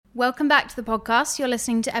Welcome back to the podcast. You're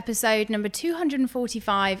listening to episode number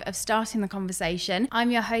 245 of Starting the Conversation.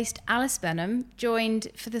 I'm your host, Alice Benham, joined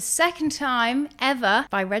for the second time ever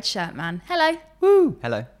by Red Shirt Man. Hello. Woo!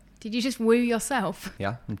 Hello. Did you just woo yourself?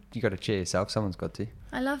 Yeah, you got to cheer yourself. Someone's got to.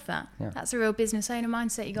 I love that. Yeah. That's a real business owner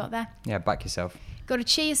mindset you got there. Yeah, back yourself. Got to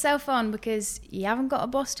cheer yourself on because you haven't got a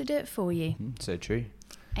boss to do it for you. So true.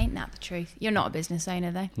 Ain't that the truth? You're not a business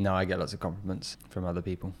owner though. No, I get lots of compliments from other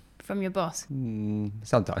people. From your boss.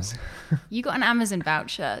 Sometimes. You got an Amazon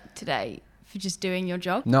voucher today for just doing your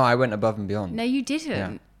job. No, I went above and beyond. No, you didn't.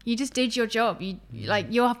 Yeah. You just did your job.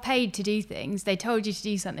 You're paid to do things. They told you to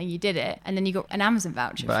do something, you did it, and then you got an Amazon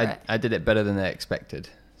voucher for it. I did it better than they expected.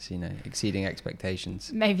 So, exceeding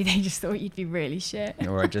expectations. Maybe they just thought you'd be really shit.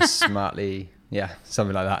 Or I just smartly,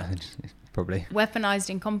 something like that. Probably.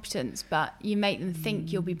 Weaponized incompetence, but you make them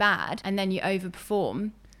think you'll be bad, and then you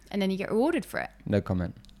overperform, and then you get rewarded for it. No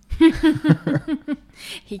comment.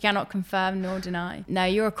 He cannot confirm nor deny. No,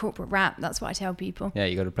 you're a corporate rat. That's what I tell people. Yeah,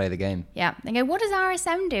 you got to play the game. Yeah. They go, what does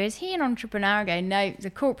RSM do? Is he an entrepreneur? I go, no,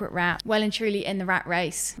 the corporate rat. Well and truly in the rat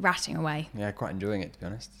race, ratting away. Yeah, quite enjoying it, to be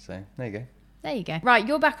honest. So, there you go. There you go. Right,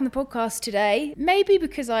 you're back on the podcast today. Maybe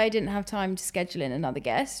because I didn't have time to schedule in another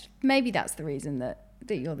guest. Maybe that's the reason that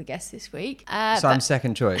you're the guest this week. So I'm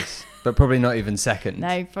second choice, but probably not even second.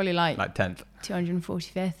 No, probably like 10th.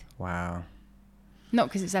 245th. Wow. Not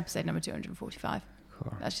because it's episode number 245.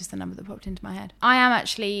 Cool. That's just the number that popped into my head. I am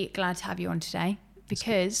actually glad to have you on today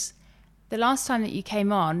because the last time that you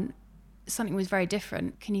came on, something was very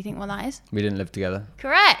different. Can you think what that is? We didn't live together.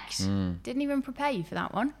 Correct. Didn't even prepare you for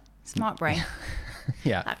that one. Smart brain.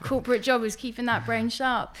 Yeah. That corporate job is keeping that brain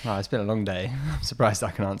sharp. Oh, it's been a long day. I'm surprised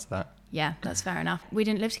I can answer that. Yeah, that's fair enough. We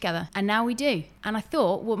didn't live together, and now we do. And I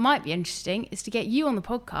thought what might be interesting is to get you on the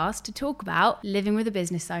podcast to talk about living with a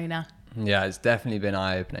business owner. Yeah, it's definitely been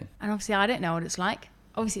eye-opening. And obviously, I don't know what it's like.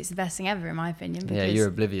 Obviously, it's the best thing ever, in my opinion. Because yeah, you're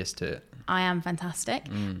oblivious to it. I am fantastic,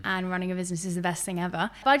 and running a business is the best thing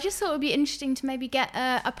ever. But I just thought it would be interesting to maybe get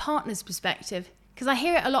a partner's perspective, because I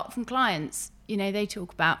hear it a lot from clients. They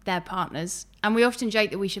talk about their partners, and we often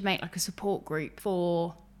joke that we should make like a support group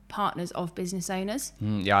for partners of business owners.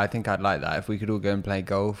 Yeah, I think I'd like that. If we could all go and play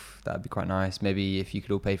golf, that'd be quite nice. Maybe if you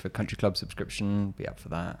could all pay for a country club subscription, be up for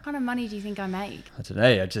that. What kind of money do you think I make? I don't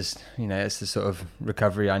know. I just, it's the sort of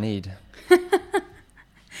recovery I need.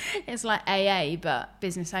 It's like AA, but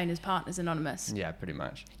Business Owners Partners Anonymous. Yeah, pretty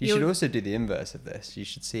much. You should also do the inverse of this. You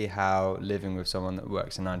should see how living with someone that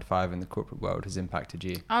works a 9 to 5 in the corporate world has impacted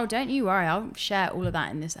you. Oh, don't you worry. I'll share all of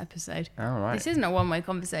that in this episode. All right. This isn't a one-way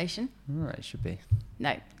conversation. All right, it should be.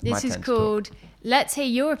 No, this is called Let's Hear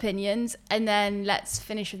Your Opinions, and then let's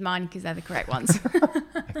finish with mine because they're the correct ones.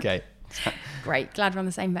 Okay. Great. Glad we're on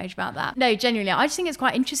the same page about that. No, genuinely, I just think it's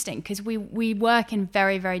quite interesting because we work in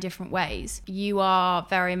very, very different ways. You are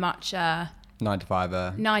very much a 9 to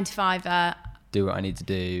 5. 9 to 5. Do what I need to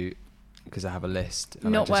do because I have a list.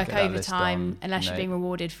 And not work overtime unless you're being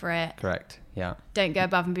rewarded for it. Correct. Yeah. Don't go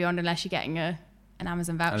above and beyond unless you're getting an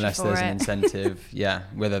Amazon voucher unless for there's it. an incentive. Yeah.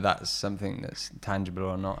 Whether that's something that's tangible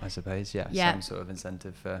or not, I suppose. Yeah. Some sort of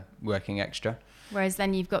incentive for working extra. Whereas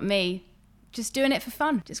then you've got me just doing it for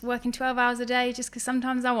fun, just working 12 hours a day just because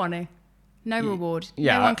sometimes I want to. No reward.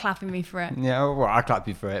 Yeah, no one clapping me for it. Yeah, well, I clap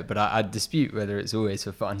you for it, but I dispute whether it's always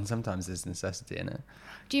for fun. Sometimes there's necessity in it.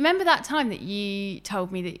 Do you remember that time that you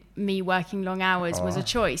told me that me working long hours was a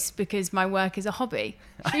choice because my work is a hobby?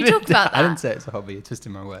 Should we talk about that? I didn't say it's a hobby. You're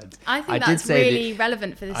twisting my words. I think that's really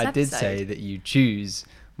relevant for this episode. I did say that you choose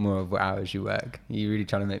more of what hours you work. You're really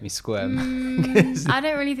trying to make me squirm. I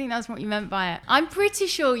don't really think that's what you meant by it. I'm pretty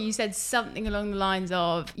sure you said something along the lines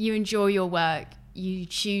of you enjoy your work, you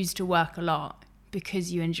choose to work a lot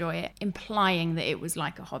because you enjoy it, implying that it was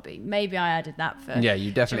like a hobby. Maybe I added that for yeah,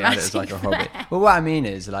 you definitely added it as like a hobby. Well, what I mean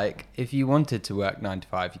is, like, if you wanted to work 9 to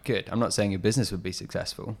 5, you could. I'm not saying your business would be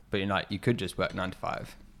successful, but you could just work 9 to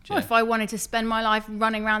 5. Well, if I wanted to spend my life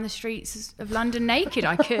running around the streets of London naked,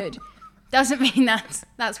 I could. Doesn't mean that's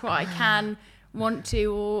what I can, want to,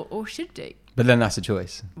 or should do. But then that's a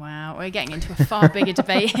choice. Wow, we're getting into a far bigger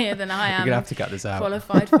debate here than I am. You're going to have to cut this out.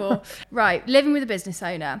 Qualified for. Right, living with a business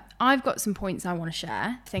owner. I've got some points I want to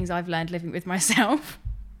share, things I've learned living with myself.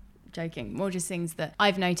 Joking, more just things that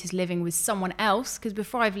I've noticed living with someone else, because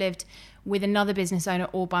before I've lived with another business owner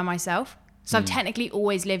or by myself. So I've technically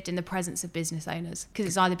always lived in the presence of business owners, because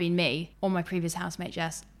it's either been me or my previous housemate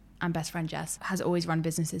Jess, and best friend Jess has always run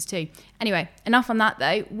businesses too. Anyway, enough on that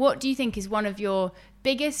though. What do you think is one of your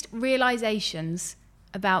biggest realizations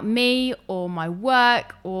about me or my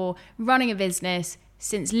work or running a business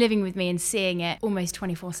since living with me and seeing it almost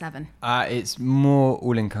 24/7? It's more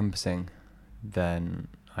all-encompassing than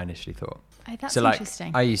I initially thought. Oh, that's so like,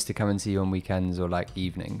 interesting. I used to come and see you on weekends or like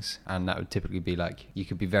evenings, and that would typically be like you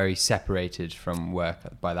could be very separated from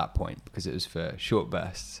work by that point because it was for short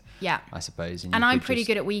bursts. Yeah. I suppose. And I'm pretty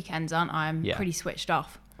good at weekends, aren't I? I'm pretty switched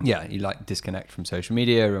off. Yeah, you like disconnect from social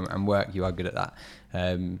media and work. You are good at that.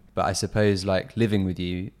 But I suppose like living with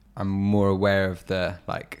you, I'm more aware of the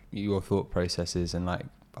like your thought processes and like,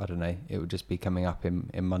 I don't know, it would just be coming up in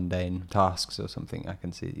mundane tasks or something. I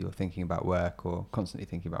can see that you're thinking about work or constantly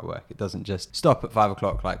thinking about work. It doesn't just stop at 5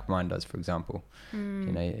 o'clock like mine does, for example. You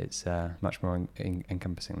know, it's much more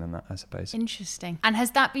encompassing than that, I suppose. Interesting. And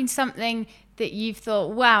has that been something that you've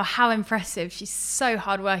thought, wow, how impressive, she's so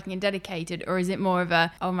hardworking and dedicated? Or is it more of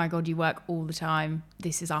a, oh my God, you work all the time,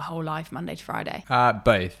 this is our whole life, Monday to Friday?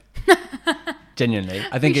 Both. Genuinely,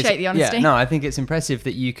 I think Appreciate the honesty. Yeah, no, I think it's impressive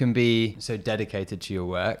that you can be so dedicated to your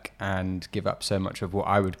work and give up so much of what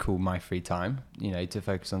I would call my free time, you know, to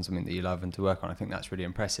focus on something that you love and to work on. I think that's really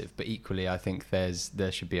impressive. But equally, I think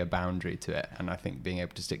there should be a boundary to it, and I think being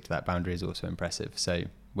able to stick to that boundary is also impressive. So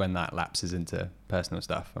when that lapses into personal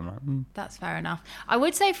stuff, I'm like, That's fair enough. I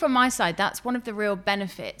would say from my side, that's one of the real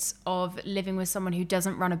benefits of living with someone who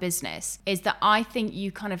doesn't run a business, is that I think you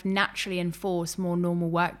kind of naturally enforce more normal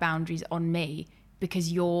work boundaries on me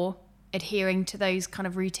because you're adhering to those kind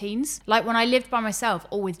of routines. Like when I lived by myself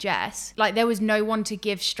or with Jess, like there was no one to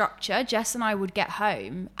give structure. Jess and I would get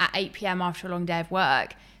home at 8 p.m. after a long day of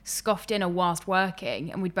work, scoff dinner whilst working,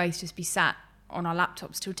 and we'd both just be sat on our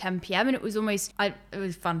laptops till 10 p.m. and it was almost, it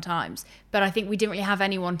was fun times. But I think we didn't really have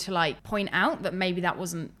anyone to like point out that maybe that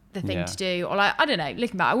wasn't the thing to do. Or like, I don't know,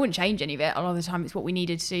 looking back, I wouldn't change any of it. A lot of the time it's what we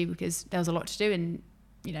needed to do because there was a lot to do and,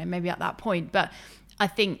 you know, maybe at that point. But I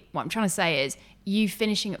think what I'm trying to say is you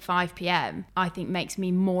finishing at 5 p.m. I think makes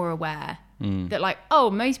me more aware that like, oh,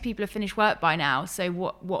 most people have finished work by now. So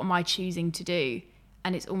what am I choosing to do?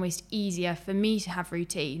 And it's almost easier for me to have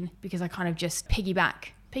routine because I kind of just piggyback,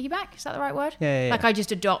 is that the right word? Yeah. Like I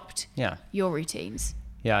just adopt yeah. your routines.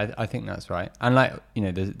 Yeah, I think that's right. And like, you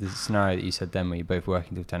know, the scenario that you said then where you're both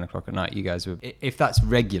working till 10 o'clock at night, you guys were, if that's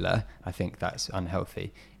regular, I think that's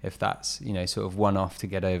unhealthy. If that's, you know, sort of one-off to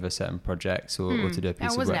get over certain projects or to do a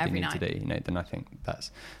piece of work you need to do, you know, then I think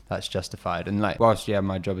that's justified. And like, whilst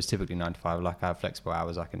my job is typically 9 to 5, like I have flexible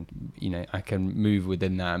hours, I can move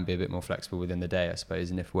within that and be a bit more flexible within the day, I suppose.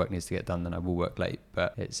 And if work needs to get done, then I will work late.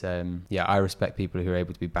 But it's, I respect people who are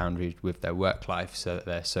able to be boundaried with their work life so that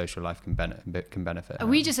their social life can benefit.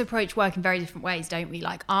 We just approach work in very different ways, don't we?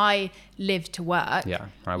 Like I live to work,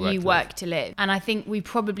 you work to live. And I think we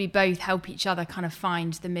probably both help each other kind of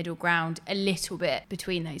find the middle ground a little bit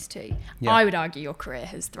between those two. Yeah. I would argue your career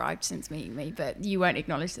has thrived since meeting me, but you won't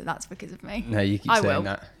acknowledge that that's because of me. No, you keep saying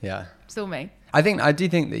that. Yeah. It's all me. I do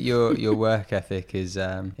think that your work ethic is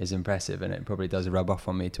impressive, and it probably does rub off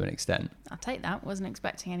on me to an extent. I'll take that. Wasn't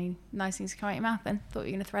expecting any nice things to come out your mouth then. Thought you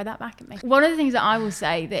were going to throw that back at me. One of the things that I will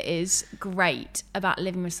say that is great about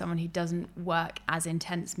living with someone who doesn't work as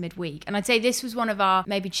intense midweek, and I'd say this was one of our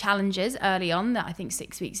maybe challenges early on that I think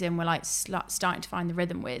 6 weeks in we're like starting to find the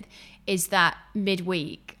rhythm with, is that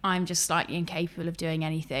midweek I'm just slightly incapable of doing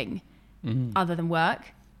anything other than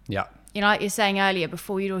work. Yeah. You know, like you're saying earlier,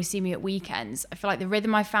 before you'd always see me at weekends, I feel like the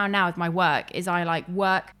rhythm I found now with my work is I like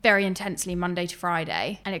work very intensely Monday to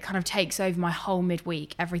Friday, and it kind of takes over my whole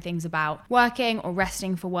midweek. Everything's about working or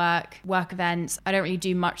resting for work events. I don't really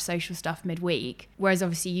do much social stuff midweek. Whereas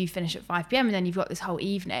obviously you finish at 5 p.m. and then you've got this whole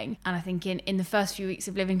evening. And I think in the first few weeks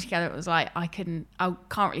of living together, it was like, I can't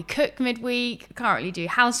really cook midweek. I can't really do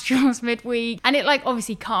house chores midweek. And it like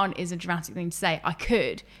obviously can't is a dramatic thing to say. I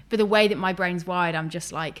could, but the way that my brain's wired, I'm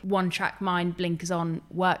just like one track mind, blinkers on,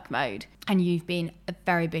 work mode. And you've been a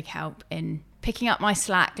very big help in picking up my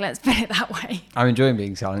slack, let's put it that way. I'm enjoying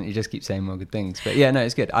being silent. You just keep saying more good things. But yeah, no,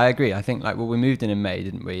 it's good. I agree. I think like, well, we moved in May,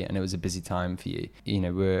 didn't we? And it was a busy time for you. You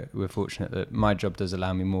know, we're fortunate that my job does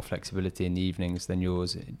allow me more flexibility in the evenings than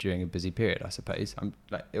yours during a busy period, I suppose. I'm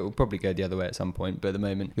like, it will probably go the other way at some point, but at the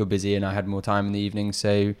moment you're busy and I had more time in the evening,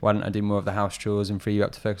 so why don't I do more of the house chores and free you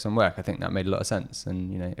up to focus on work? I think that made a lot of sense.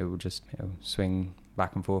 And, you know, it'll swing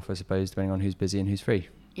back and forth, I suppose, depending on who's busy and who's free.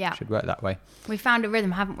 Yeah. Should work that way. We found a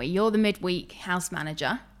rhythm, haven't we? You're the midweek house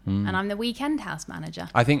manager and I'm the weekend house manager.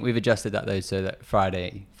 I think we've adjusted that though so that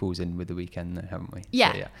Friday falls in with the weekend though, haven't we?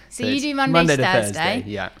 Yeah. So you do Monday to Thursday.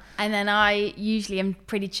 Yeah. And then I usually am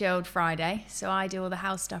pretty chilled Friday. So I do all the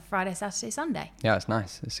house stuff Friday, Saturday, Sunday. Yeah, it's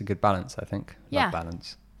nice. It's a good balance, I think. Love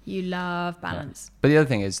balance. You love balance. Yeah. But the other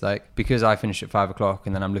thing is like, because I finish at 5 o'clock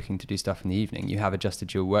and then I'm looking to do stuff in the evening, you have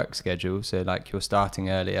adjusted your work schedule. So like you're starting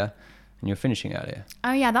earlier and you're finishing earlier.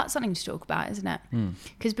 Oh yeah, that's something to talk about, isn't it?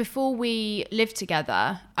 Because before we lived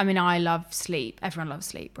together, I mean, I love sleep. Everyone loves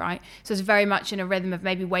sleep, right? So it's very much in a rhythm of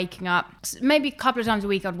maybe waking up. Maybe a couple of times a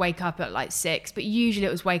week I'd wake up at like 6, but usually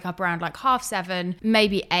it was wake up around like 7:30,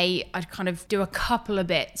 maybe 8. I'd kind of do a couple of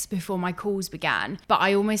bits before my calls began, but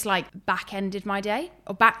I almost like back-ended my day,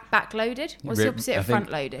 or back-loaded. What's the opposite of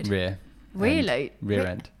front-loaded? Rear. Rear-load? Rear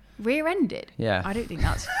end. Rear-ended? Yeah. I don't think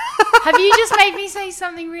that's... Have you just made me say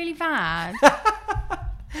something really bad?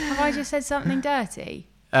 Have I just said something dirty?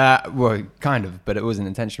 Well, kind of, but it wasn't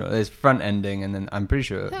intentional. There's front ending, and then I'm pretty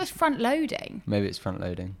sure That was front loading. maybe it's front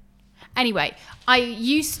loading. Anyway, I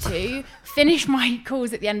used to finish my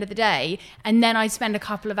calls at the end of the day, and then I'd spend a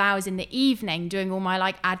couple of hours in the evening doing all my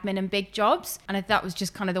like admin and big jobs. And that was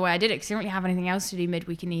just kind of the way I did it, because I didn't really have anything else to do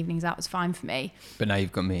midweek and evenings. That was fine for me. But now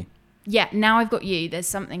you've got me. Yeah, now I've got you. There's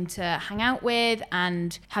something to hang out with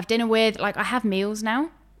and have dinner with. Like, I have meals now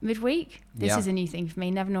midweek. This is a new thing for me.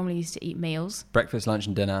 Never normally used to eat meals. Breakfast, lunch,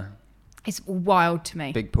 and dinner. It's wild to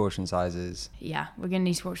me. Big portion sizes. Yeah, we're going to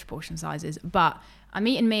need to watch the portion sizes. But I'm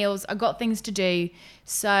eating meals. I've got things to do.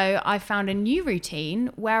 So I found a new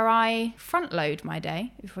routine where I front load my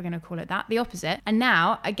day, if we're going to call it that, the opposite. And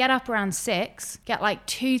now I get up around 6, get like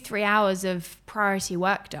 2-3 hours of priority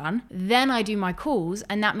work done. Then I do my calls.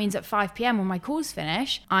 And that means at 5 p.m. when my calls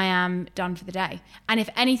finish, I am done for the day. And if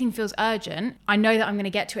anything feels urgent, I know that I'm going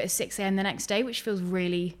to get to it at 6 a.m. the next day, which feels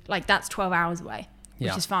really like that's 12 hours away.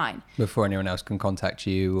 Which is fine. Before anyone else can contact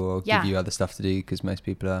you or give you other stuff to do, because most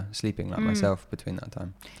people are sleeping, like myself, between that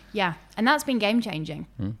time. Yeah, and that's been game changing.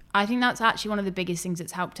 I think that's actually one of the biggest things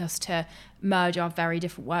that's helped us to merge our very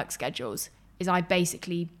different work schedules, is I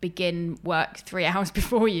basically begin work 3 hours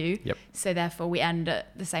before you. Yep. So therefore we end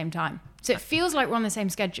at the same time. So it feels like we're on the same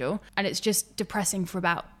schedule, and it's just depressing for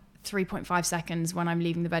about 3.5 seconds when I'm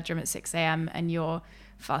leaving the bedroom at 6 a.m. and you're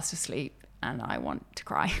fast asleep. And I want to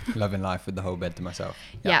cry. Loving life with the whole bed to myself.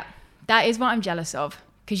 Yeah, that is what I'm jealous of.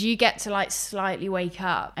 Because you get to like slightly wake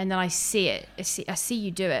up, and then I see it. I see you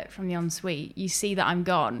do it from the ensuite. You see that I'm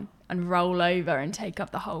gone and roll over and take up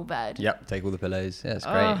the whole bed. Yep, take all the pillows. Yeah, it's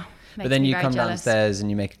great. But then me you very come jealous. downstairs and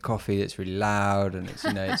you make a coffee that's really loud, and it's,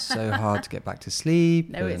 it's so hard to get back to sleep.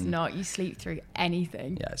 No, it's not. You sleep through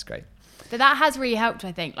anything. Yeah, it's great. But that has really helped,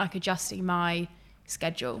 I think, like adjusting my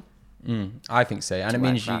schedule. I think so, and it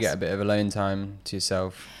means you get a bit of alone time to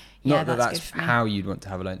yourself. Not that that's how you'd want to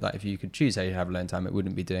have alone. Like if you could choose how you have alone time, it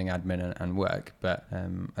wouldn't be doing admin and work. But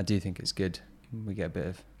I do think it's good. We get a bit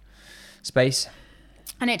of space,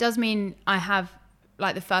 and it does mean I have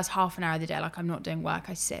like the first half an hour of the day, like I'm not doing work.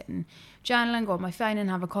 I sit and journal and go on my phone and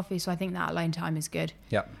have a coffee. So I think that alone time is good.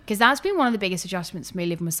 Yeah, because that's been one of the biggest adjustments for me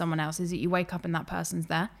living with someone else, is that you wake up and that person's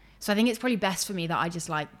there. So I think it's probably best for me that I just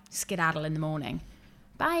like skedaddle in the morning.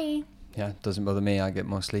 Bye. Yeah, it doesn't bother me. I get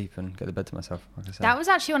more sleep and get the bed to myself, like I said. That was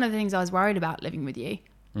actually one of the things I was worried about living with you.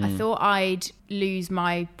 I thought I'd lose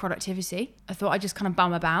my productivity. I thought I'd just kind of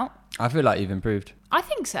bum about. I feel like you've improved. I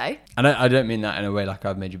think so. And I don't mean that in a way like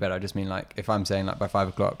I've made you better. I just mean like if I'm saying like by 5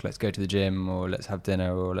 o'clock, let's go to the gym, or let's have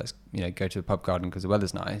dinner, or let's go to the pub garden because the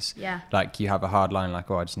weather's nice. Yeah. Like you have a hard line, like,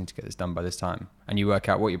 oh, I just need to get this done by this time, and you work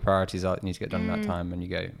out what your priorities are that need to get done at that time, and you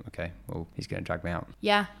go, okay, well, he's going to drag me out.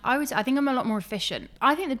 Yeah, I think I'm a lot more efficient.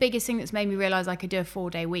 I think the biggest thing that's made me realise I could do a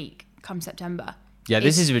 4-day week come September. Yeah,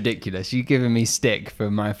 this is ridiculous. You're giving me stick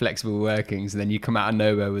for my flexible workings, and then you come out of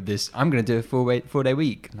nowhere with this, I'm going to do a 4-day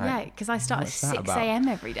week. Like, yeah, because I start at 6 a.m.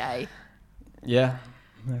 every day. Yeah,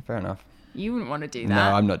 fair enough. You wouldn't want to do that.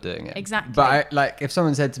 No, I'm not doing it. Exactly. But if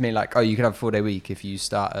someone said to me like, oh, you could have a 4-day week if you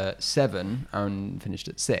start at 7 and finished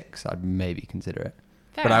at 6, I'd maybe consider it.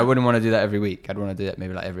 Fair but enough. I wouldn't want to do that every week. I'd want to do it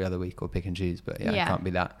maybe like every other week or pick and choose. But yeah, I can't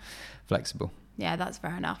be that flexible. Yeah, that's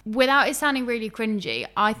fair enough. Without it sounding really cringy,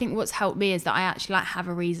 I think what's helped me is that I actually like have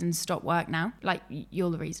a reason to stop work now. Like you're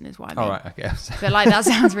the reason is what I mean. All right, okay. But like that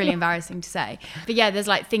sounds really embarrassing to say. But yeah, there's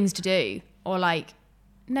like things to do, or like,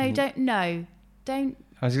 don't.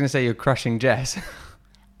 I was going to say you're crushing Jess.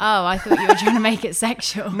 Oh, I thought you were trying to make it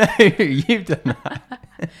sexual. No, you've done that.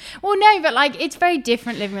 Well, no, but like it's very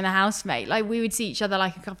different living with a housemate. Like we would see each other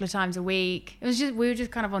like a couple of times a week. We were just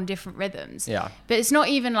kind of on different rhythms. Yeah. But it's not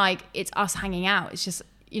even like it's us hanging out. It's just,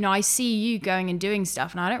 I see you going and doing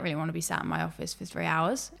stuff, and I don't really want to be sat in my office for 3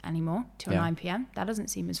 hours anymore till 9 p.m. That doesn't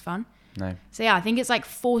seem as fun. No. So yeah, I think it's like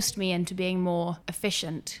forced me into being more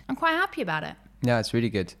efficient. I'm quite happy about it. Yeah, it's really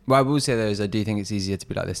good. What I will say though is I do think it's easier to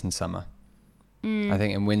be like this in summer. I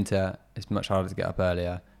think in winter it's much harder to get up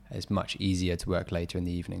earlier. it's much easier to work later in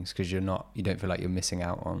the evenings because you don't feel like you're missing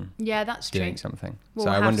out on that's doing true. something. We'll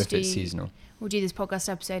so I have wonder to if it's seasonal. We'll do this podcast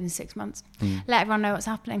episode in 6 months. Let everyone know what's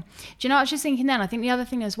happening. Do you know what I was just thinking then? I think the other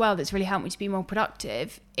thing as well that's really helped me to be more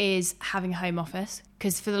productive is having a home office.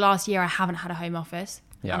 Because for the last year, I haven't had a home office.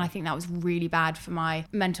 Yeah. And I think that was really bad for my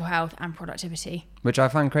mental health and productivity. Which I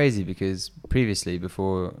find crazy because previously,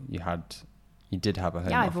 before you did have a home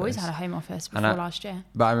office. Yeah, I've always had a home office before last year.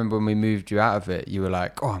 But I remember when we moved you out of it, you were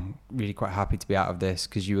like, oh, I'm really quite happy to be out of this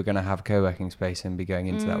because you were going to have a co-working space and be going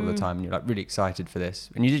into that all the time. And you're like really excited for this.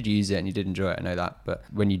 And you did use it and you did enjoy it, I know that. But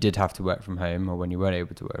when you did have to work from home or when you weren't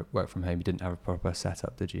able to work from home, you didn't have a proper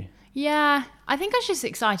setup, did you? Yeah, I think I was just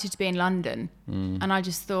excited to be in London. And I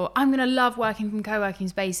just thought, I'm going to love working from co-working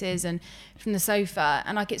spaces and from the sofa.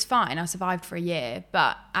 And like, it's fine. I survived for a year.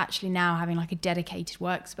 But actually now having like a dedicated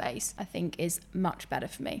workspace, I think is much better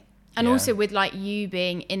for me. And also with like you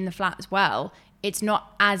being in the flat as well, it's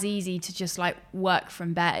not as easy to just like work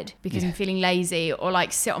from bed because I'm feeling lazy or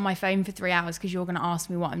like sit on my phone for 3 hours because you're going to ask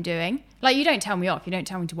me what I'm doing. Like you don't tell me off. You don't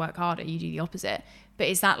tell me to work harder. You do the opposite. But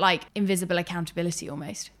it's that like invisible accountability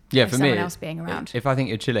almost. Yeah, for me, someone else being around. If I think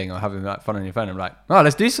you're chilling or having like fun on your phone, I'm like, oh,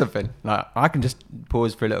 let's do something. Like I can just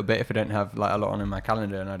pause for a little bit if I don't have like a lot on in my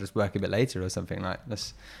calendar, and I just work a bit later or something. Like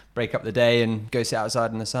let's break up the day and go sit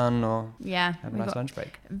outside in the sun or have a nice lunch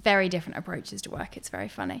break. Very different approaches to work. It's very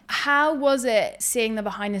funny. How was it seeing the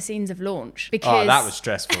behind the scenes of launch? Because that was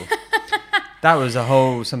stressful. That was a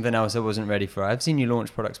whole something else I wasn't ready for. I've seen you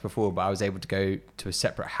launch products before, but I was able to go to a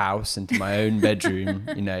separate house and to my own bedroom,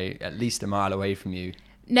 at least a mile away from you.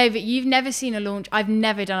 No, but you've never seen a launch. I've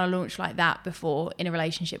never done a launch like that before in a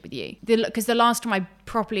relationship with you. Because the last time I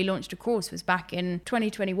properly launched a course was back in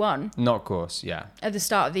 2021. Not course, yeah. At the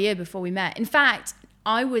start of the year before we met. In fact,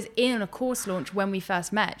 I was in a course launch when we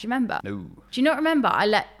first met. Do you remember? No. Do you not remember?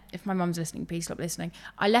 If my mum's listening, please stop listening.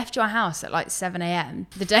 I left your house at like 7 a.m.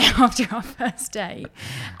 the day after our first date.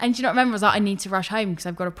 And do you not remember? I was like, I need to rush home because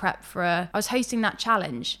I've got to prep for I was hosting that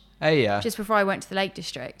challenge. Oh, yeah. Just before I went to the Lake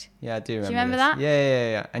District. Yeah, I do remember. Do you remember this. that?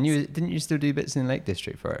 Yeah. And didn't you still do bits in the Lake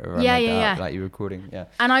District for it? Yeah. Like you were recording, yeah.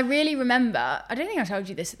 And I really remember, I don't think I told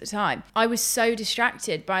you this at the time, I was so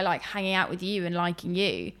distracted by like hanging out with you and liking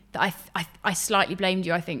you that I slightly blamed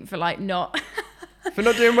you, I think, for like not... For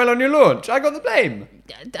not doing well on your launch? I got the blame.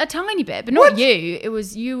 A tiny bit, but not you. It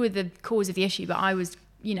was you were the cause of the issue, but I was...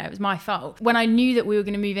 it was my fault. When I knew that we were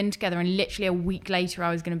going to move in together and literally a week later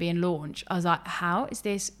I was going to be in launch, I was like, how is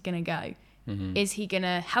this going to go? Mm-hmm. Is he going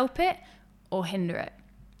to help it or hinder it?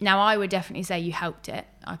 Now, I would definitely say you helped it.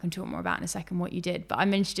 I can talk more about in a second what you did, but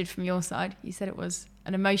I'm interested from your side. You said it was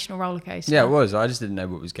an emotional roller coaster. Yeah, it was. I just didn't know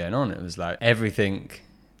what was going on. It was like everything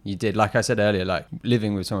you did, like I said earlier, like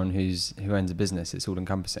living with someone who owns a business, it's all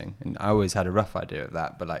encompassing. And I always had a rough idea of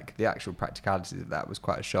that, but like the actual practicalities of that was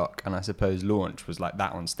quite a shock. And I suppose launch was like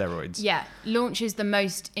that on steroids. Yeah, launch is the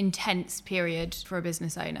most intense period for a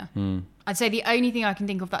business owner. I'd say the only thing I can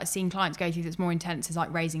think of that I've seen clients go through that's more intense is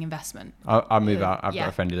like raising investment. I'll move out. I've got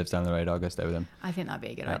a friend who lives down the road. I'll go stay with him. I think that'd be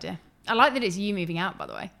a good idea. I like that it's you moving out, by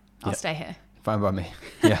the way. I'll stay here. Fine by me.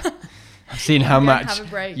 Yeah. I've seen how much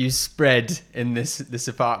you spread in this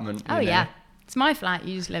apartment. Oh, yeah. It's my flat.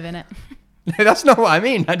 You just live in it. No, that's not what I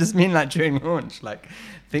mean. I just mean like during launch. Like,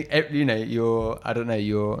 your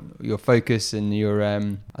focus and your,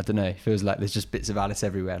 I don't know, it feels like there's just bits of Alice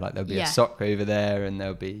everywhere. Like there'll be a sock over there and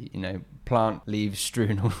there'll be, plant leaves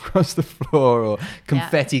strewn all across the floor or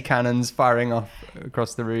confetti cannons firing off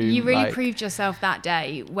across the room. You really proved yourself that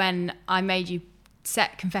day when I made you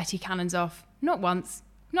set confetti cannons off, not once,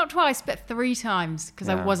 not twice, but 3 times because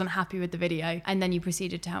I wasn't happy with the video. And then you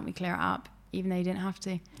proceeded to help me clear it up, even though you didn't have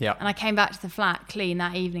to. Yeah. And I came back to the flat clean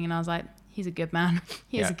that evening and I was like, he's a good man.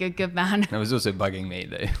 He's a good man. It was also bugging me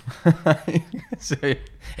though. So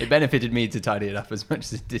it benefited me to tidy it up as much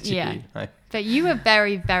as it did you. Right? But you were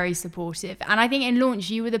very, very supportive. And I think in launch,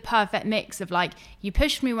 you were the perfect mix of like, you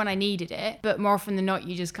pushed me when I needed it, but more often than not,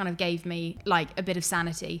 you just kind of gave me like a bit of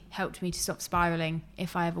sanity, helped me to stop spiraling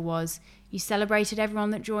if I ever was. You celebrated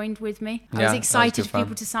everyone that joined with me. I was excited for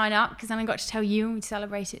people to sign up because then I got to tell you and we'd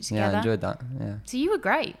celebrate it together. Yeah, I enjoyed that. Yeah. So you were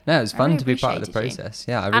great. No, it was fun to be part of the process.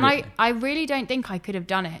 Yeah, I really don't think I could have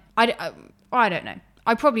done it. I don't know.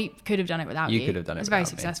 I probably could have done it without you. You could have done it. I was very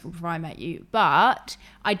successful before I met you, but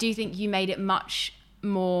I do think you made it much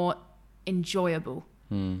more enjoyable.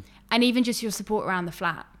 And even just your support around the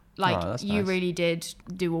flat, like you really did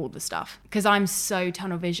do all the stuff because I'm so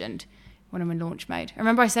tunnel visioned when I'm in launch mode. I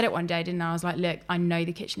remember I said it one day, didn't I? I was like, look, I know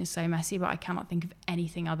the kitchen is so messy, but I cannot think of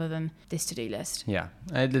anything other than this to-do list. Yeah,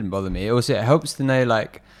 it didn't bother me. Also, it helps to know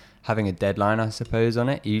like having a deadline, I suppose, on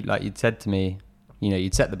it. You'd said to me You know,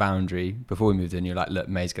 you'd set the boundary before we moved in. You're like, look,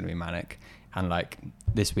 May's going to be manic. And like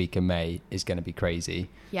this week in May is going to be crazy.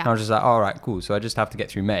 Yeah. And I was just like, all right, cool. So I just have to get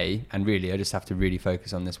through May. And really, I just have to really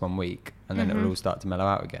focus on this 1 week. And then it'll all start to mellow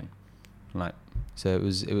out again. Like, so it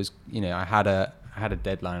was, you know, I had a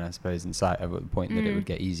deadline, I suppose, in sight at the point that it would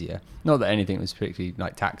get easier. Not that anything was particularly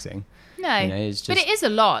like taxing. No, you know, it's just, but it is a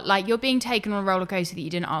lot. Like, you're being taken on a roller coaster that you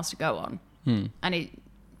didn't ask to go on. And it,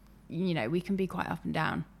 you know, we can be quite up and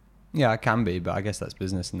down. Yeah, it can be, but I guess that's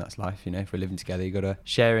business and that's life. You know, if we're living together, you got to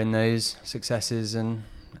share in those successes and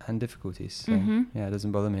difficulties. So yeah, it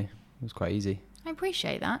doesn't bother me. It was quite easy. I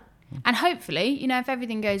appreciate that. And hopefully, you know, if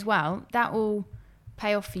everything goes well, that will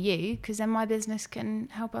pay off for you, because then my business can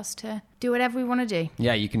help us to do whatever we want to do.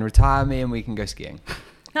 Yeah, you can retire me and we can go skiing.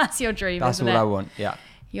 That's your dream, That's isn't all it? I want. Yeah.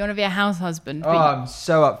 You want to be a house husband. Oh, I'm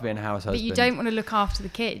so up for being a house husband. But you don't want to look after the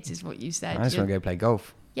kids, is what you said. I just want to go play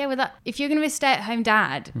golf. Yeah, well, if you're going to be a stay-at-home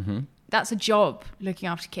dad, that's a job, looking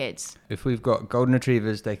after kids. If we've got golden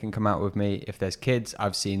retrievers, they can come out with me. If there's kids,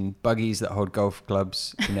 I've seen buggies that hold golf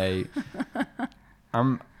clubs. You know,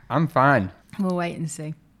 I'm fine. We'll wait and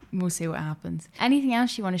see. We'll see what happens. Anything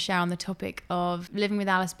else you want to share on the topic of living with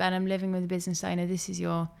Alice Benham, living with a business owner? This is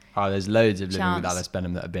your Oh, there's loads of living chance. with Alice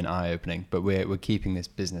Benham that have been eye-opening, but we're keeping this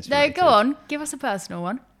business No, related. go on. Give us a personal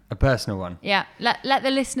one. A personal one. Yeah, let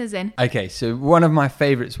the listeners in. Okay, so one of my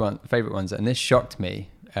favorite ones, and this shocked me.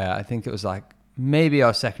 I think it was like maybe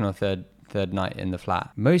our second or third night in the flat.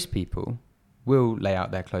 Most people will lay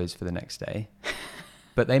out their clothes for the next day,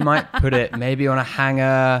 but they might put it maybe on a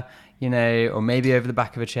hanger, you know, or maybe over the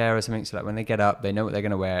back of a chair or something. So like when they get up, they know what they're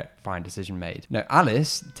going to wear. Fine, decision made. No,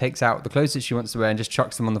 Alice takes out the clothes that she wants to wear and just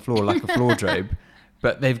chucks them on the floor like a floor robe.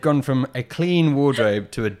 But they've gone from a clean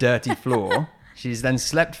wardrobe to a dirty floor. She's then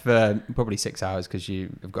slept for probably 6 hours because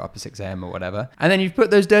you have got up at 6 a.m. or whatever. And then you've put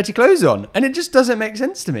those dirty clothes on. And it just doesn't make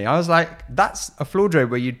sense to me. I was like, that's a floor robe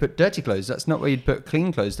where you'd put dirty clothes. That's not where you'd put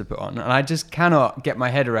clean clothes to put on. And I just cannot get my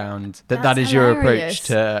head around that That's is your hilarious.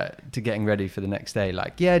 approach to getting ready for the next day.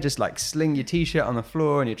 Like, yeah, just like sling your t-shirt on the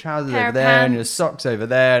floor and your trousers Pair over of there and your pants. socks over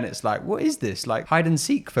there. And it's like, what is this? Like hide and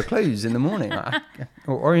seek for clothes in the morning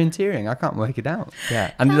or orienteering. I can't work it out.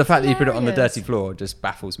 Yeah. And the That's fact that you put it on the hilarious. dirty floor just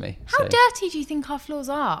baffles me. How So, dirty do you think our floors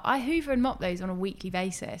are? I hoover and mop those on a weekly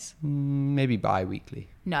basis. maybe bi-weekly.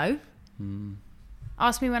 No.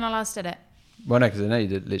 Ask me when I last did it. Well, no, because I know you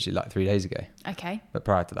did literally like 3 days ago. Okay. But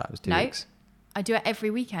prior to that, it was 2 No. weeks. I do it every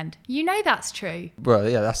weekend. You know that's true. Well,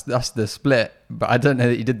 yeah, that's the split. But I don't know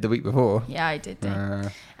that you did the week before. Yeah, I did do.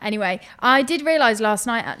 Anyway, I did realise last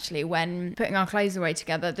night, actually, when putting our clothes away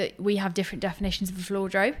together, that we have different definitions of a floor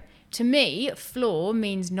robe. To me, floor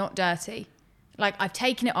means not dirty. Like, I've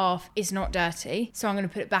taken it off, it's not dirty, so I'm going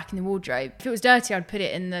to put it back in the wardrobe. If it was dirty, I'd put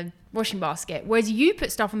it in the washing basket. Whereas you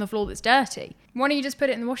put stuff on the floor that's dirty. Why don't you just put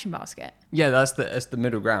it in the washing basket? Yeah, that's the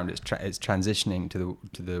middle ground. It's transitioning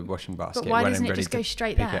to the washing basket. But why when doesn't I'm it just ready go to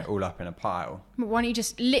straight pick there? it all up in a pile. But why don't you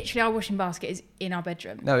just, literally, our washing basket is in our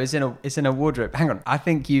bedroom. No, it's in a wardrobe. Hang on, I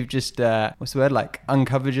think you've just what's the word? Like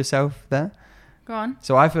uncovered yourself there. Go on.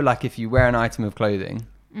 So I feel like if you wear an item of clothing,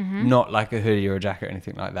 not like a hoodie or a jacket or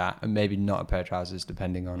anything like that, and maybe not a pair of trousers,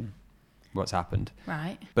 depending on what's happened.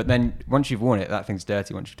 Right. But then once you've worn it, that thing's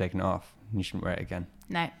dirty. Once you've taken it off, you shouldn't wear it again.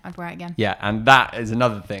 No, I'd wear it again. Yeah, and that is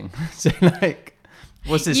another thing. So like,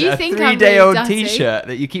 what's this? You A think I'm 3-day-old really dirty? t-shirt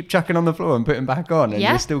that you keep chucking on the floor and putting back on, and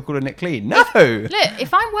Yeah. you're still calling it clean? No. Look,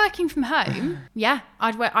 if I'm working from home, yeah,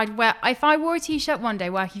 I'd wear, if I wore a t-shirt one day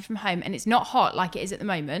working from home and it's not hot like it is at the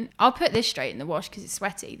moment, I'll put this straight in the wash because it's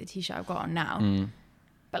sweaty, the t-shirt I've got on now.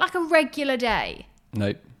 But like a regular day.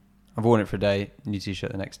 Nope. I've worn it for a day, new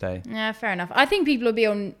t-shirt the next day. Yeah, fair enough. I think people will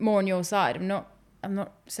be more on your side. I'm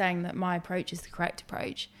not saying that my approach is the correct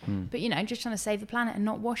approach, but you know, just trying to save the planet and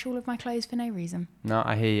not wash all of my clothes for no reason. No,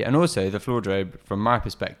 I hear you. And also, the floor robe, from my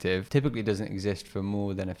perspective, typically doesn't exist for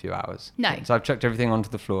more than a few hours. No. So I've chucked everything onto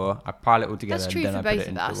the floor, I pile it all together, That's true and then for I put both it of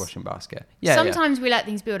into us. the washing basket. Yeah, Sometimes we let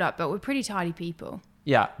things build up, but we're pretty tidy people.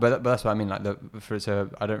 Yeah, but that's what I mean. Like, so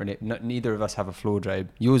I don't really. Neither of us have a floor robe.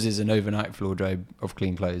 Yours is an overnight floor robe of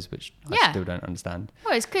clean clothes, which I Yeah. still don't understand.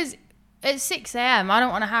 Well, it's because at 6 a.m. I don't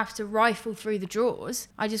want to have to rifle through the drawers.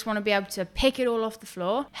 I just want to be able to pick it all off the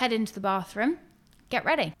floor, head into the bathroom, get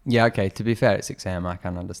ready. Yeah, okay. To be fair, at 6 a.m. I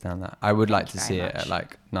can understand that. I would like Thank to you see very it much. at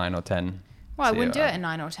like 9 or 10. Well, I See wouldn't do at- it at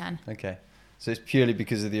 9 or 10. Okay, so it's purely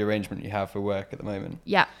because of the arrangement you have for work at the moment.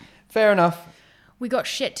 Yeah. Fair enough. We got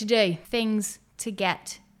shit to do. Things to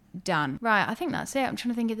get done. Right, I think that's it. I'm trying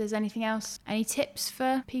to think if there's anything else. Any tips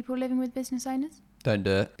for people living with business owners? Don't do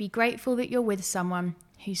it. Be grateful that you're with someone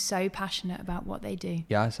who's so passionate about what they do.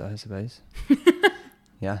 Yeah, I suppose.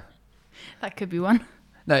 Yeah. That could be one.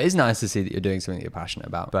 No, it's nice to see that you're doing something that you're passionate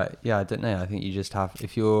about. But yeah, I don't know. I think you just have,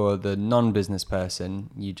 if you're the non-business person,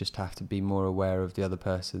 you just have to be more aware of the other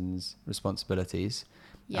person's responsibilities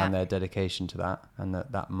and their dedication to that. And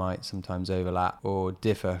that might sometimes overlap or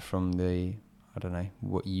differ from the, I don't know,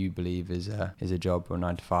 what you believe is a job or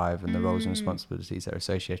 9 to 5 and the roles and responsibilities that are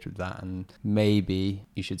associated with that. And maybe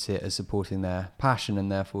you should see it as supporting their passion and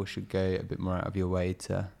therefore should go a bit more out of your way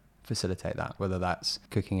to facilitate that, whether that's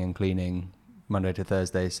cooking and cleaning Monday to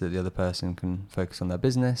Thursday so that the other person can focus on their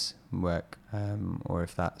business and work, or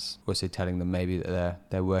if that's also telling them maybe that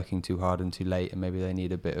they're working too hard and too late and maybe they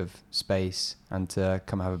need a bit of space and to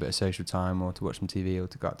come have a bit of social time or to watch some TV or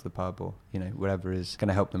to go out to the pub or, you know, whatever is going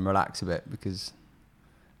to help them relax a bit, because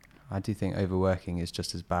I do think overworking is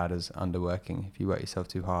just as bad as underworking. If you work yourself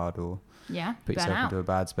too hard or put yourself into a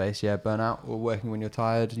bad space, burn out, or working when you're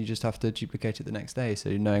tired, you just have to duplicate it the next day.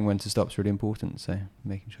 So knowing when to stop is really important. So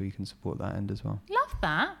making sure you can support that end as well. Love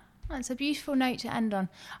that. That's a beautiful note to end on.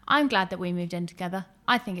 I'm glad that we moved in together.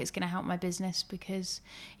 I think it's going to help my business because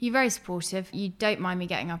you're very supportive. You don't mind me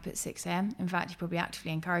getting up at 6 a.m. In fact, you probably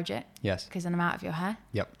actively encourage it. Yes. Because then I'm out of your hair.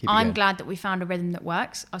 Yep. I'm glad that we found a rhythm that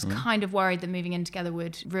works. I was kind of worried that moving in together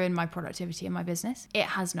would ruin my productivity in my business. It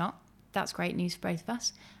has not. That's great news for both of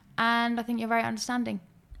us. And I think you're very understanding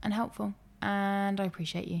and helpful. And I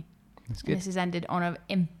appreciate you. That's good. And this has ended on an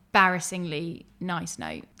embarrassingly nice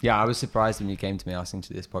note. Yeah, I was surprised when you came to me asking to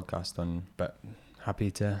do this podcast but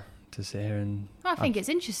happy to sit here and... I think it's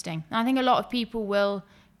interesting. I think a lot of people will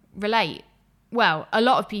relate. Well, a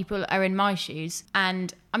lot of people are in my shoes.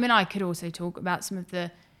 And I mean, I could also talk about some of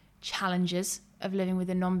the challenges of living with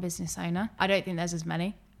a non-business owner. I don't think there's as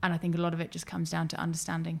many. And I think a lot of it just comes down to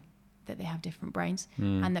understanding that they have different brains.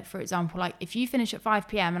 And that, for example, like if you finish at 5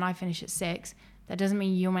 p.m. and I finish at 6, that doesn't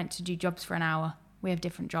mean you're meant to do jobs for an hour. We have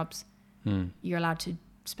different jobs. You're allowed to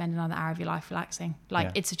spend another hour of your life relaxing.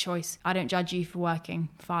 It's a choice. I don't judge you for working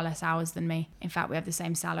far less hours than me. In fact, we have the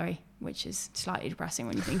same salary, which is slightly depressing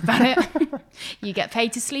when you think about it. You get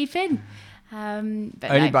paid to sleep in.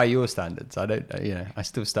 But only by your standards. I don't, I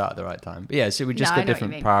still start at the right time. But yeah, so we just got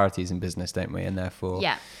different priorities in business, don't we? And therefore,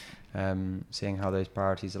 seeing how those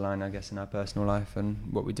priorities align, I guess, in our personal life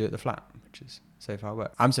and what we do at the flat, which is so far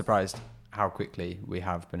work. I'm surprised how quickly we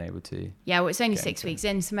have been able to. Yeah, well, it's only 6 weeks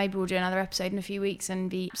in, so maybe we'll do another episode in a few weeks and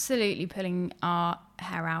be absolutely pulling our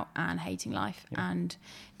hair out and hating life, and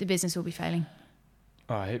the business will be failing.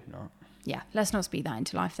 Oh, I hope not. Yeah, let's not speak that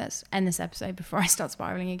into life. Let's end this episode before I start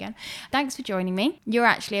spiraling again. Thanks for joining me. You're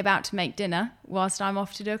actually about to make dinner whilst I'm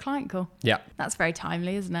off to do a client call. Yeah. That's very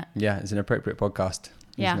timely, isn't it? Yeah, it's an appropriate podcast,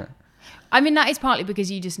 isn't it? I mean, that is partly because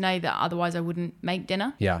you just know that otherwise I wouldn't make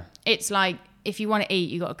dinner. Yeah. It's like, if you want to eat,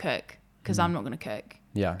 you got to cook. Because I'm not going to cook.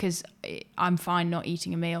 Yeah. Because I'm fine not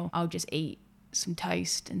eating a meal. I'll just eat some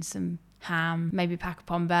toast and some ham, maybe a pack of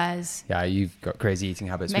Pom Bears. Yeah, you've got crazy eating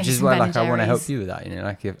habits, which is why I want to help you with that.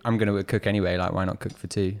 If I'm going to cook anyway, why not cook for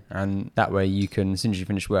two? And that way you can, as soon as you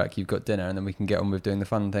finish work, you've got dinner, and then we can get on with doing the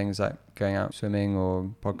fun things like going out swimming or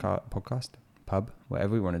podcast, pub,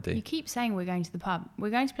 whatever we want to do. You keep saying we're going to the pub.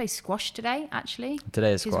 We're going to play squash today, actually.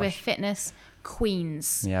 Today is squash. Because we're fitness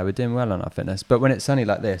queens. Yeah, we're doing well on our fitness. But when it's sunny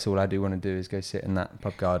like this, all I do want to do is go sit in that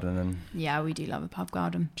pub garden and... Yeah, we do love a pub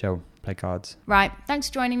garden. Chill, play cards. Right, thanks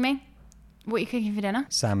for joining me. What are you cooking for dinner?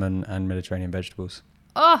 Salmon and Mediterranean vegetables.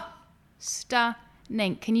 Oh,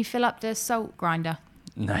 stunning. Can you fill up the salt grinder?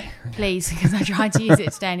 No. Please, because I tried to use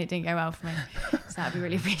it today and it didn't go well for me. So that'd be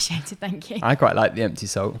really appreciated, thank you. I quite like the empty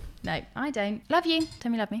salt. No, I don't. Love you.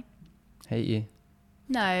 Tell me love me. Hate you.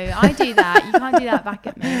 No, I do that. You can't do that back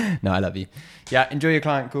at me. No, I love you. Yeah, enjoy your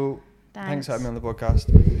client call. Thanks for having me on the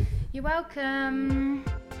podcast. You're welcome.